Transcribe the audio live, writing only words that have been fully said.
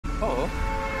Oo.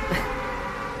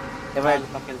 Ever,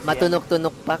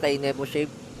 matunog-tunog pa kay Nebo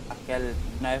Shave. Akel,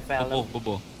 Nefellow.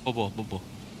 Bobo.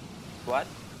 What?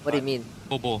 What do you mean?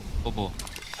 Bobo.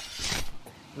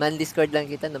 Man, Discord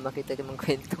lang kita na makita yung mga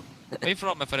kwento. Where you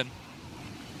from, my friend?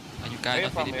 Are you kind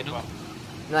of Filipino?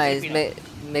 Nice,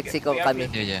 Mexico kami.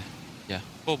 Yeah.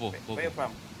 Bobo. Where you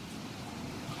from?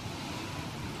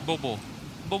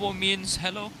 Bobo means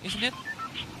hello, isn't it?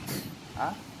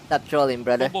 Huh? Stop trolling,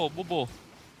 brother. Bobo.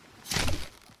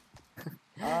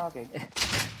 Okay.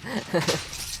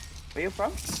 Where you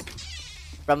from?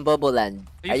 From Boboland.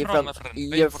 Where you from, my friend?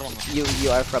 You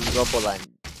are from Boboland.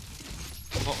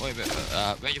 Wait,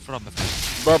 where you from, my friend?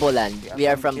 Boboland. We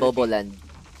are from Boboland.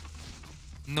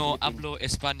 No hablo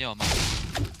español, man.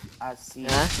 Si.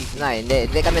 No,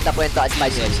 hindi kami tapuento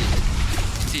Espanyol.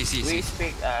 Si. We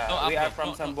speak, we are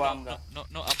from Zamboanga.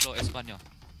 No hablo español.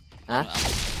 Huh?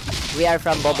 We are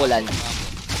from Boboland.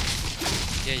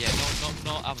 Yeah,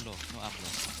 no hablo.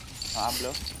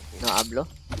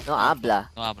 No habla.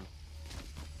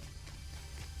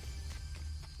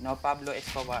 No Pablo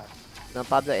Escobar. No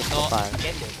Pablo Escobar.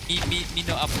 Mi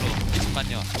no hablo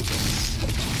español.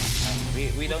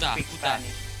 We don't speak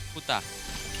Spanish. Puta.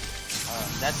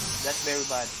 That's very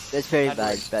bad. That's very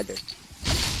bad, brother.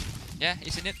 Yeah,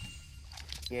 isn't it?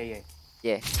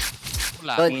 Yeah.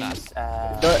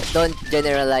 Don't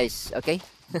generalize, okay?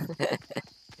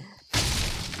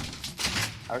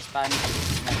 Our Spanish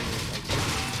is not good.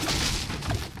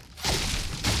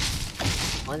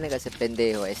 Ano kasi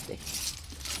pendejo este?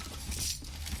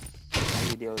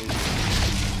 Video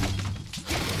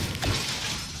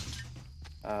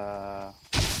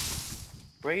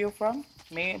where you from?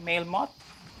 Male mod?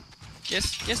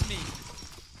 Yes, me.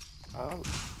 Oh.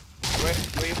 Where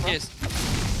you from?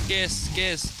 Guess.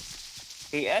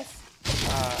 KS?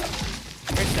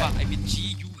 Where's that? I mean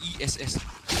GUESS.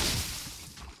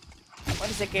 What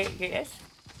is the KS?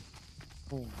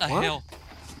 The hell?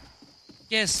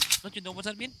 Guess. Don't you know what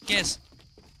that means? Guess.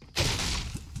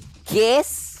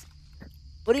 Guess?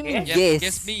 What do you mean guess?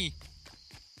 Guess me.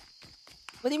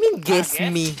 What do you mean guess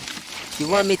me? You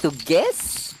want me to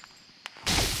guess?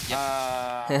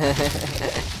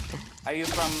 Are you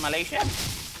from Malaysia?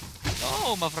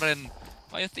 No, my friend.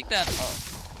 Why you think that?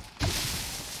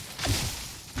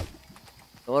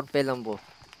 Torpe lang po.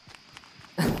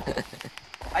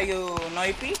 Are you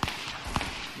Noipi?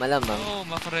 Malamang. Oh,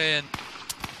 my friend.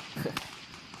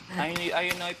 Are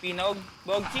you Noipi Nog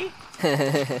Bogji?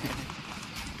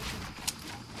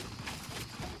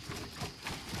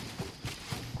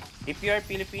 If you are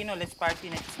Filipino, let's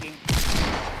party next game.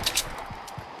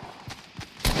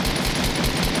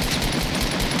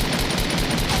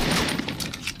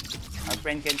 Our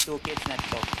friend can cook it, not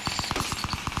talk.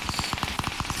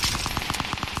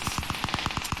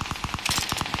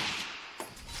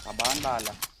 Kabahan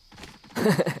bala.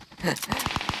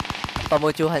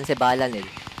 Pamuchuhan si Balan eh.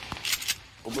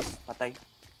 Ubus, patay.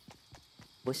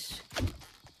 Bus.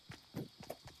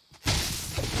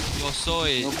 Yo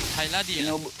soy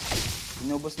Thailandia.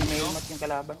 Inubos ni Maymat yung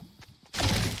kalaban.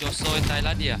 Yo soy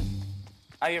Thailandia.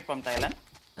 Are you from Thailand?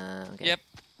 Okay. Yep.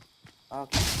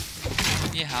 Okay.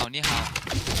 Ni hao. Ni hao.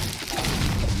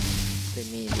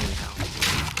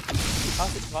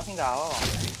 Kasing gawa.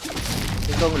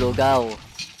 Ikong lugaw.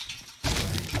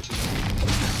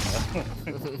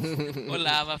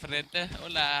 Hola, my friend.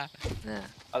 Hola.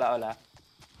 Hola.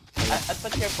 I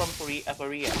thought you're from Korea.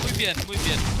 Muy bien.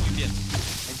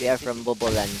 We are from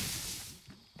Boboland.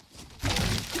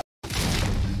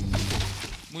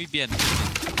 Muy bien.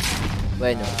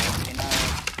 Bueno. In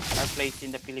our place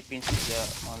in the Philippines is the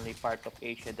only part of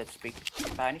Asia that speaks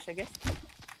Spanish, I guess.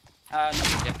 No.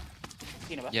 Yep.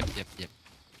 Sino ba? Yep.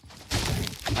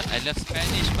 But I love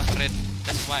Spanish, my friend.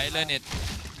 That's why I learn it.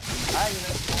 You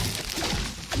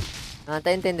know.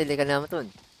 Taintindi ka naman tun.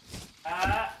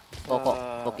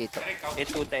 Poquito.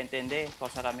 Tu te entiende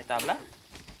cosa kami tabla?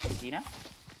 Hindi na?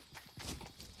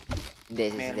 Hindi,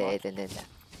 intindi.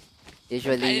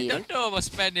 Usually... I don't know about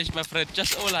Spanish, my friend.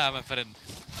 Just hola, my friend.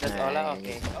 Just hola,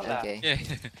 okay. Hola. Okay. Yeah.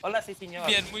 Hola, si señor.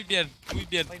 Muy bien.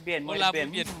 Hola, muy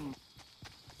bien.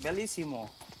 Bellissimo.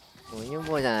 Yun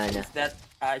mo na. Is that,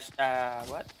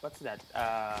 what's that?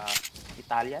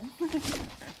 Italian?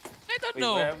 I don't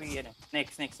know. Where are we,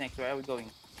 next, where are we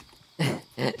going?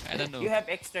 I don't know. You have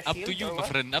extra shield? Up to you, or my what?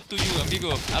 friend. Up to you,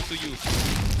 amigo. Up to you.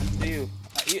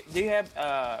 Do you have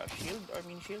shield or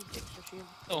mini shield? Extra shield?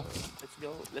 No.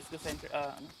 Let's go center.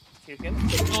 Circle.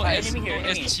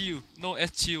 No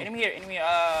SQ. Enemy here.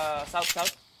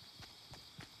 South.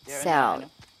 There, South.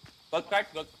 Gold cart.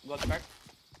 Oh,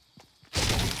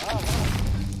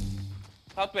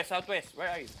 no. Southwest. Where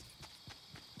are you?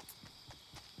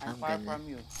 I'm Ang far ganda. from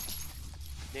you.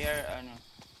 They are,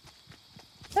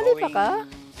 Dali pa ka?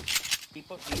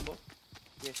 People.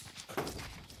 Yes.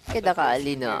 Kaya ka, Here.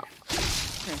 alina.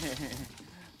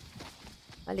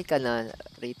 Halika na,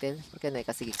 Retail. Porque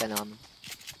nakasigi ka naman.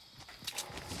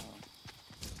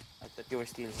 I thought you were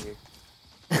still here.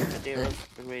 But they were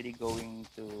already going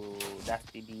to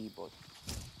Dusty the boat.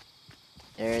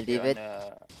 There, leave They're it. on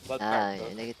the golf Ah, cart.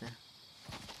 yan, lagit na.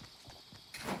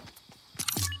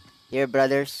 Here,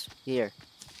 brothers. Here.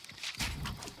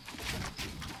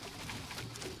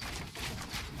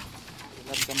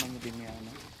 Lahat ka man din yan.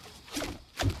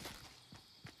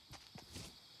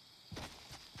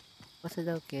 What's the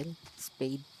daw, Ken?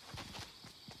 Spade.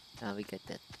 Ah, we got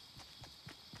that.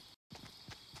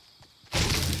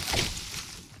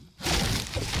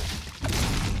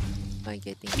 I'm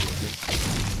getting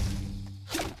this.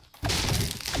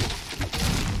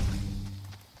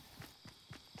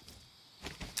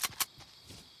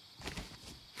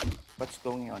 What's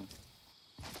going on?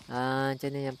 Ah,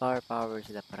 dyan na yung power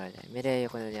sila para lang. Mireyo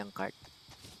ko na yung cart.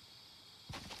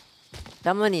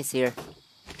 Someone is here.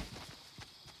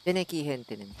 Tinikihin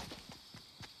tinin.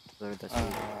 Siguro dos.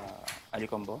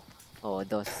 Alicombo? Oo,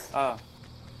 dos. Ah,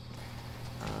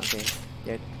 Okay.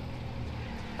 There.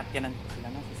 sakyanan sila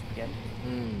na, sasakyan.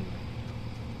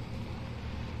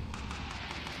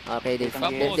 Okay, they're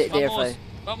fine.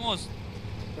 Vamos.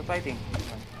 They're fighting.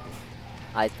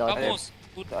 I thought Vamos.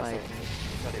 Sorry.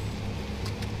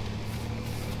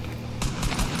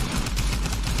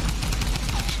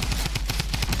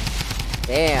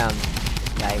 damn.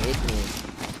 Guy hit me.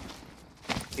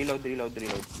 Reload.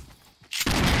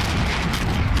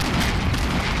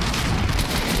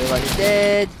 Everyone is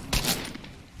dead.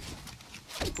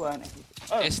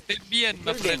 Oh, Esté bien,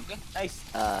 my building. friend. Nice.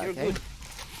 You're Okay. good.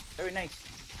 Very nice.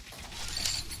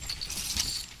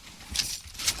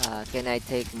 Can I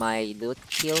take my loot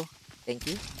kill? Thank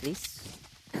you, please.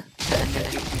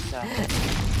 Give me some,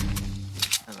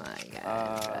 Oh my god,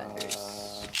 brothers.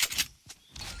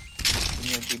 Can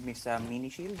you give me some mini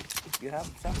shield? If you have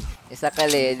some.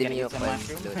 Isakali, di Can I niyo get some pa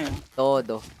mushroom?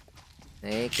 todo.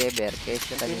 Eh, keber,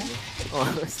 kesyo kanino. Oh,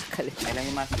 sakali. May lang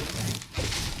yung mushroom.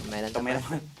 Meron Ito may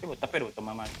naman. lang. Pero ito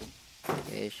mushroom.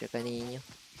 Kesyo kanino.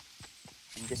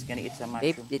 I'm just gonna eat some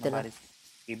Babe, mushroom. dito lang. Nobody's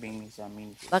giving me some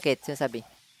mini shield. Bakit? Sinasabi?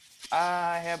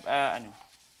 I have,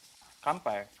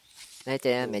 campfire. Na ito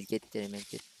yan, medkit.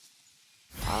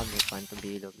 Ah, may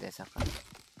pantubilog na saka.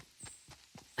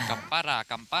 Kampara,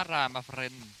 my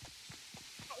friend.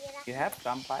 You have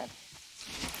campfire?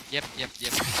 Yep.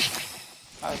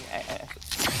 Oh,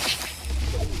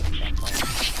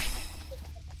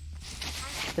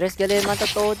 Tres gali mata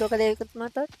todo gali ikot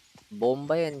mata.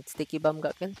 Bomba yan, sticky bomb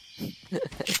gakin.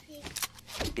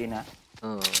 Di na.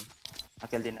 Oo.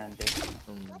 Akil din ante.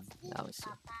 Tapos.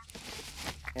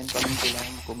 Yan pa rin sila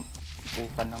yung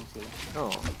kumpukan ng sila.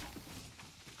 Oo.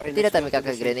 Okay, Hindi na let's tayo go to the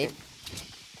magkaka-grenade.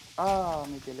 secret. Ah,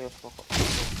 may teleos po ko.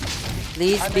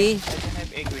 Please be. I don't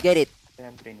have egg. Get it. I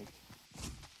have grenade.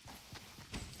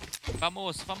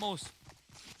 Vamos. Vamos.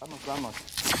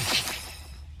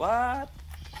 What?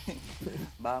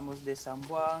 Vamos de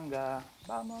Zamboanga.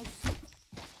 Vamos.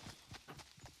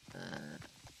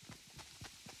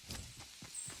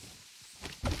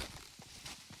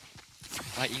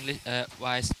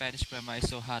 Why Spanish grammar is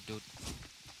so hard, dude?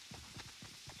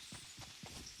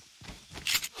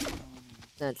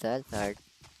 Not that hard.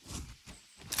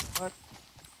 What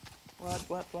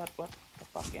the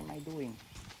fuck am I doing?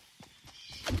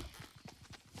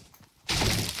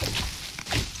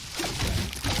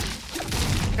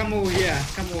 Come over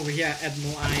here, add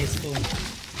more ice stone.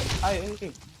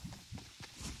 Okay.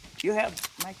 You have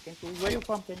Mike Kentui. Where you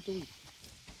from, Kentui?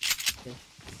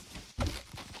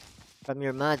 From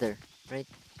your mother, right?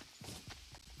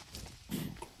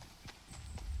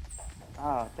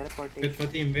 Teleportation. Wait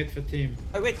for team.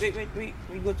 Wait.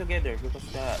 We go together because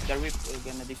the rip is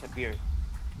gonna disappear.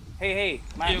 Hey,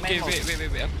 my Okay, mouse.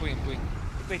 wait. I'm going.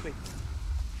 Wait.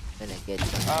 Then I get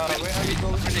Where are you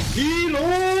going?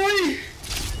 Heloy!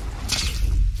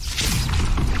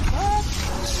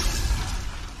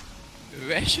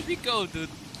 Where should we go, dude?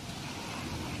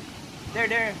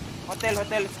 There. Hotel.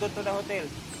 Let's go to the hotel.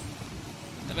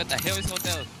 What the hell is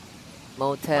hotel?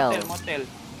 motel. Motel.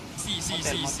 See.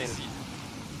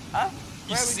 Huh?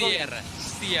 Where are we going?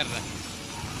 Sierra.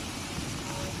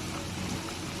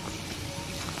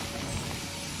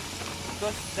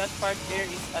 Because that part there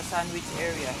is a sandwich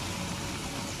area.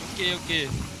 Okay.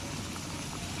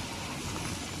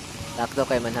 Takdo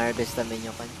kay man harvest namin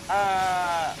yung kan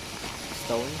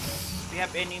stones. We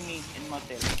have enemy in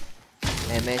motel.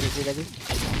 May message sila din.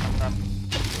 From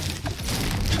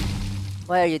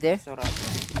Why are you there? So rough.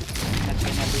 Not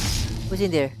gonna loot. Who's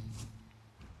in there?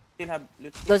 Still have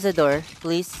loot. Close the door,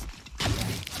 please.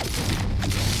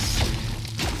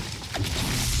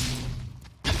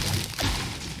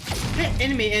 Hey,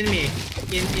 enemy in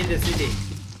the city.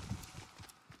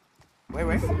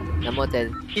 Where? The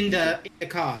motel. In the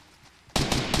car.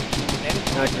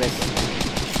 Northwest.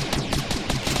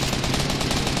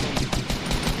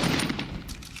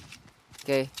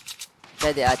 Okay.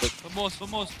 Try the attic.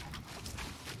 Vamos.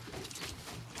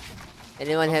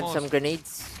 Anyone have Vamos. some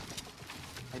grenades?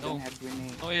 I No. don't have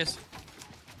grenade. Oh yes.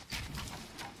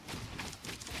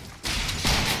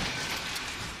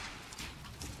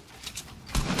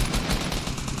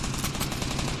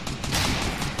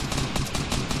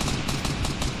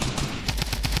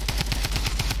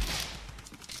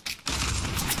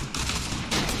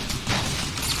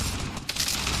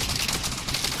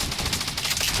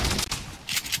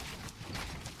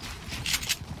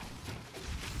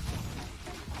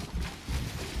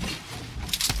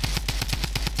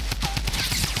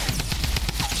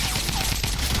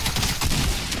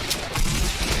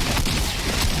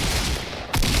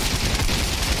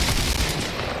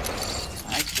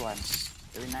 Nice one.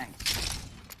 Very nice.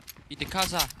 In the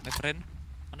casa, my friend.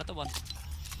 Another one.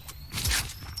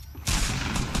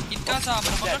 In casa,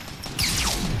 motherfucker.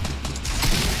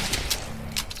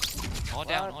 All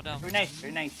down, all down. Very nice,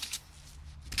 very nice.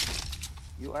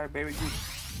 You are very good.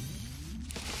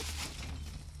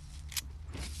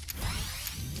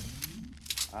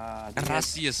 Do you have-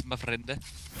 Gracias, my friend.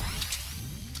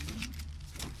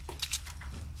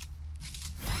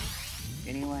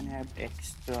 anyone have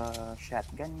extra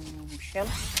shotgun shells?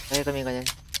 Lagi kami ka dyan.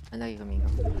 Lagi kami ka.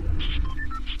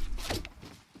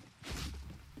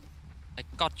 I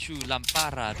got you,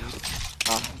 Lampara, dude.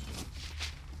 Ah.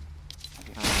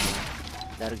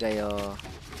 Dargayo.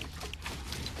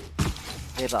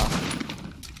 Diba?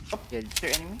 Oh, Good. is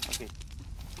there enemy? Okay.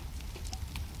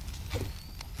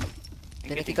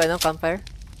 Tiniki ka ng campfire?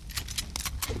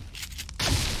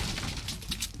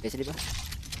 Kasi diba?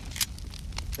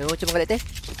 May mucho mong galit eh?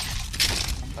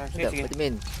 Sige, sige. Pwede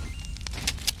min.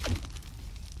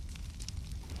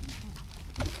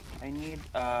 I need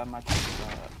much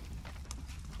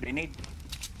grenade.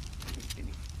 Okay.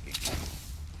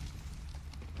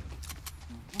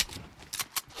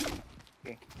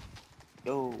 Okay.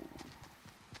 Go.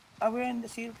 We're in the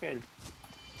circle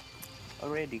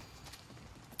already.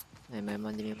 Ay, may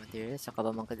man din yung material. Saka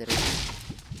ba man ka dire?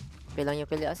 Okay lang yung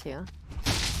kilias eh, ha?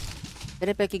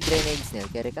 Kaya pa grenades nil,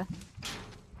 kaya ka?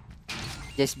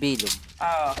 Just bilog.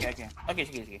 Okay. Okay,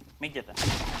 sige. Medyo ta.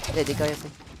 Hindi, di kaya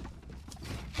sir.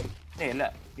 Hindi,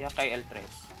 la. Diya kay L3.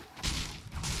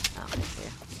 Okay,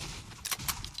 kaya.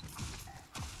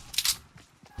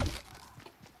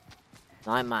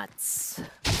 Okay, mats.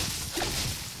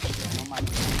 No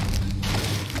match.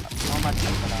 No match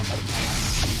lang pala.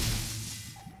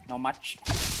 No match.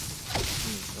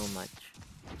 No much.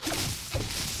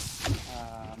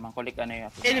 Mangkulik ano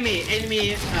yun. Enemy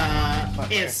is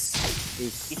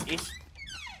Is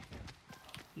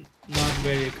not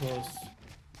very close.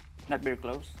 not very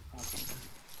close. Okay.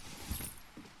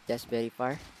 Just very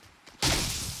far.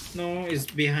 No, it's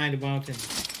behind the mountain.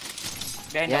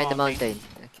 Behind the mountain.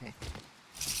 Okay.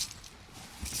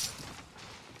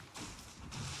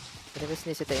 Pero mas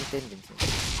nisa tayo intended.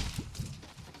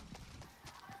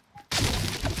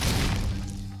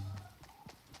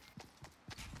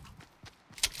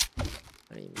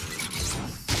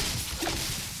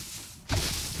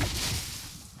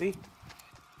 Wait.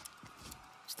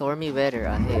 Stormy weather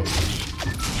ahead.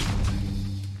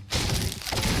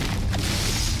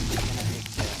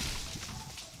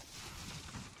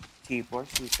 C4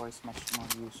 is much more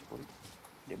useful.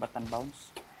 Di ba tan bounce?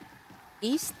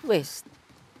 East, west.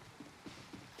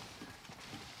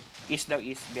 East daw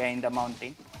is behind the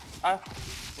mountain.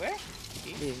 Where?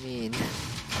 What do you mean?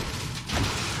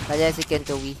 Kaya si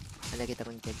Kentowi. Nakita ko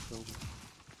ni Kentowi.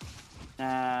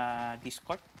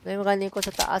 Discord. May makanin ko sa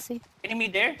taas eh. Enemy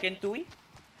there, Kentui.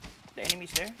 The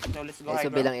enemy's there. So let's go Ay, high sa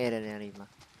ground. bilang area na Rima.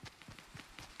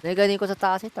 Naganin ko sa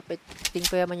taas eh. Tapit. Ting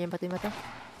ko yaman yung pati mata.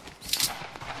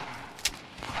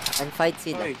 And fight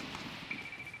sila. Oy.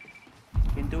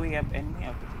 Kentui have enemy?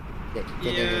 Okay.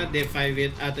 Yeah, they fight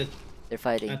with They're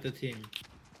fighting. other team.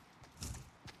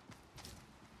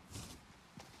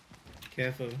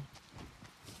 Careful.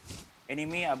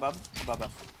 Enemy above? Above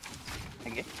us.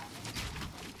 Okay.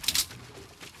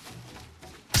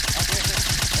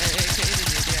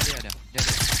 Dia.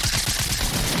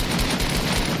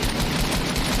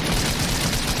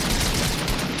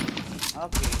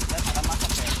 Okay, that's a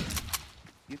massacre.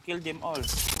 You killed them all.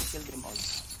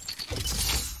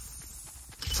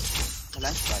 Wala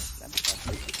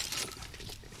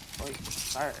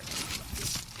Scar.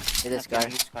 With a Not scar.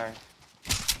 gonna use Scar.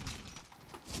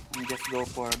 And just go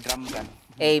for drum gun.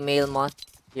 Hey, male moth.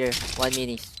 Here, 1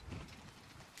 minis.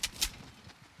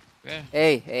 Where?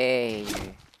 Hey.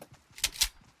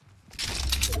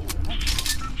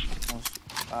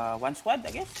 One squad,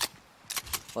 I guess.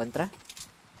 Contra?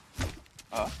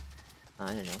 Oh,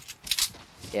 I don't know.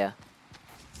 Yeah.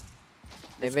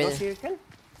 let's Maybe. go circle.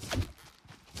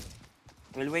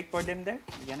 We'll wait for them there.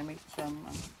 We're gonna make some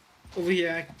Over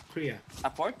here, Korea. a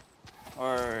fort,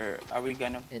 or are we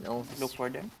gonna And all. look for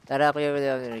them? Tara, kuya,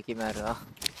 Ricky Maro.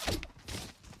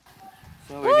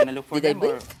 So we're gonna look for Did I them,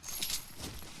 blink? or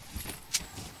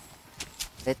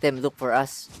Let them look for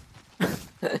us.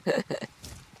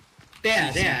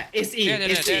 There. SE.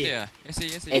 There. SE.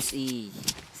 SE. SE.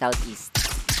 Southeast.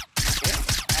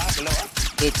 below us?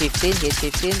 Hit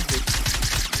 15.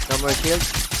 No more shield.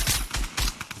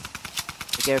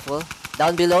 Be careful.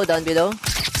 Down below. Down below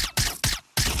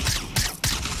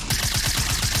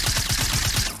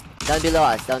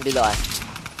us.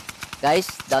 Guys,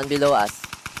 down below us.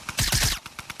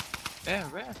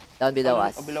 Where? Down below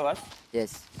us. Below us?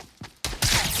 Yes.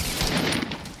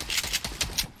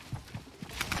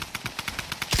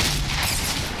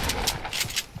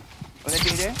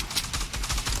 Already there?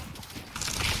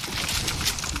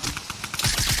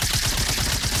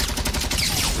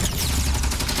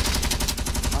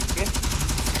 Okay.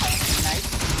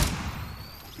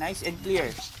 Nice and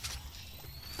clear.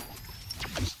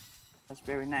 That's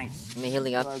very nice. I'm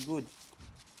healing up. You are good.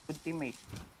 Good teammate.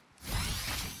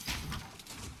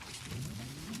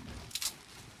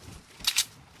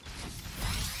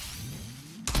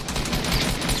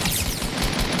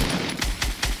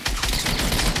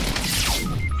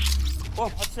 Oh,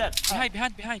 what's that?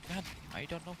 Behind. I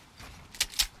don't know.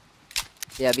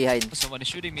 Yeah, behind. Someone is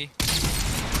shooting me.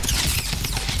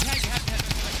 Behind.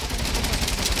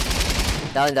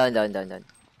 Down.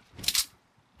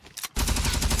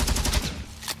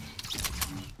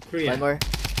 Korea. One more.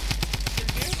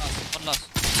 One lost.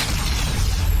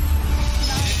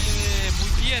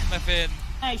 Muy bien, my friend.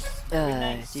 Nice. Very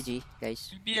nice. GG, guys.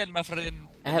 Muy bien, my friend.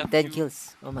 I have love 10 you.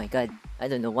 kills. Oh my god. I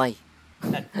don't know why.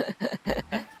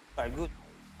 Are good.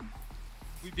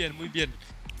 Muy bien.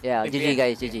 Yeah, Good GG, game.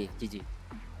 guys. GG. GG.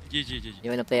 You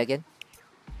wanna play again?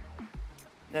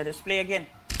 Let's play again.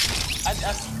 Add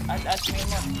us me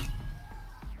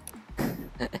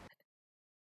more.